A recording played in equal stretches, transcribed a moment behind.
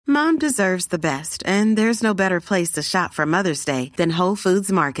Mom deserves the best, and there's no better place to shop for Mother's Day than Whole Foods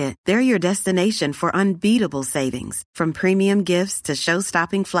Market. They're your destination for unbeatable savings, from premium gifts to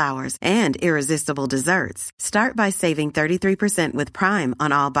show-stopping flowers and irresistible desserts. Start by saving 33% with Prime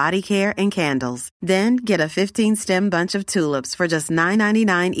on all body care and candles. Then get a 15-stem bunch of tulips for just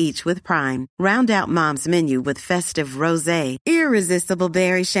 $9.99 each with Prime. Round out Mom's menu with festive rosé, irresistible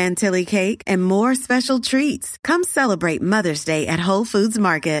berry chantilly cake, and more special treats. Come celebrate Mother's Day at Whole Foods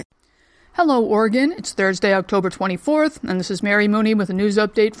Market. Hello, Oregon. It's Thursday, October 24th, and this is Mary Mooney with a news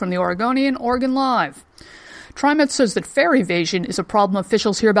update from the Oregonian, Oregon Live. TriMet says that fare evasion is a problem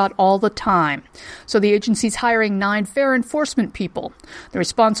officials hear about all the time, so the agency's hiring 9 fare enforcement people. The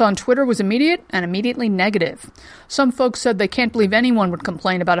response on Twitter was immediate and immediately negative. Some folks said they can't believe anyone would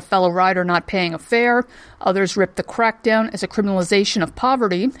complain about a fellow rider not paying a fare. Others ripped the crackdown as a criminalization of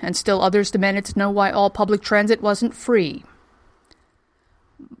poverty, and still others demanded to know why all public transit wasn't free.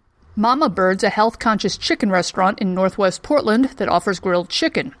 Mama Bird's a health-conscious chicken restaurant in northwest Portland that offers grilled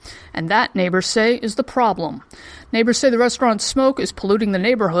chicken, and that, neighbors say, is the problem. Neighbors say the restaurant's smoke is polluting the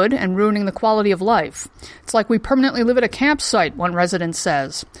neighborhood and ruining the quality of life. It's like we permanently live at a campsite, one resident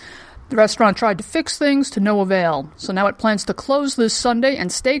says. The restaurant tried to fix things to no avail, so now it plans to close this Sunday and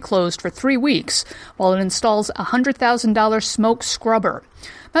stay closed for 3 weeks while it installs a $100,000 smoke scrubber.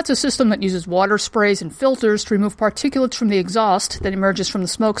 That's a system that uses water sprays and filters to remove particulates from the exhaust that emerges from the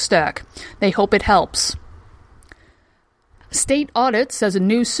smokestack. They hope it helps. State Audit says a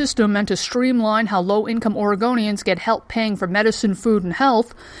new system meant to streamline how low-income Oregonians get help paying for medicine, food, and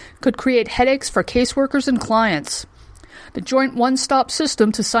health could create headaches for caseworkers and clients. The joint one-stop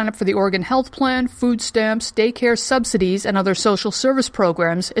system to sign up for the Oregon Health Plan, food stamps, daycare subsidies, and other social service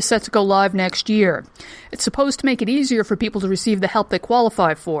programs is set to go live next year. It's supposed to make it easier for people to receive the help they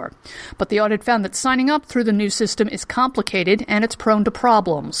qualify for. But the audit found that signing up through the new system is complicated and it's prone to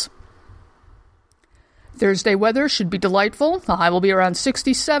problems. Thursday weather should be delightful. The high will be around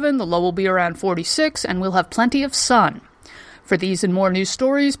 67, the low will be around 46, and we'll have plenty of sun. For these and more news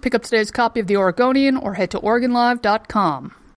stories, pick up today's copy of The Oregonian or head to OregonLive.com.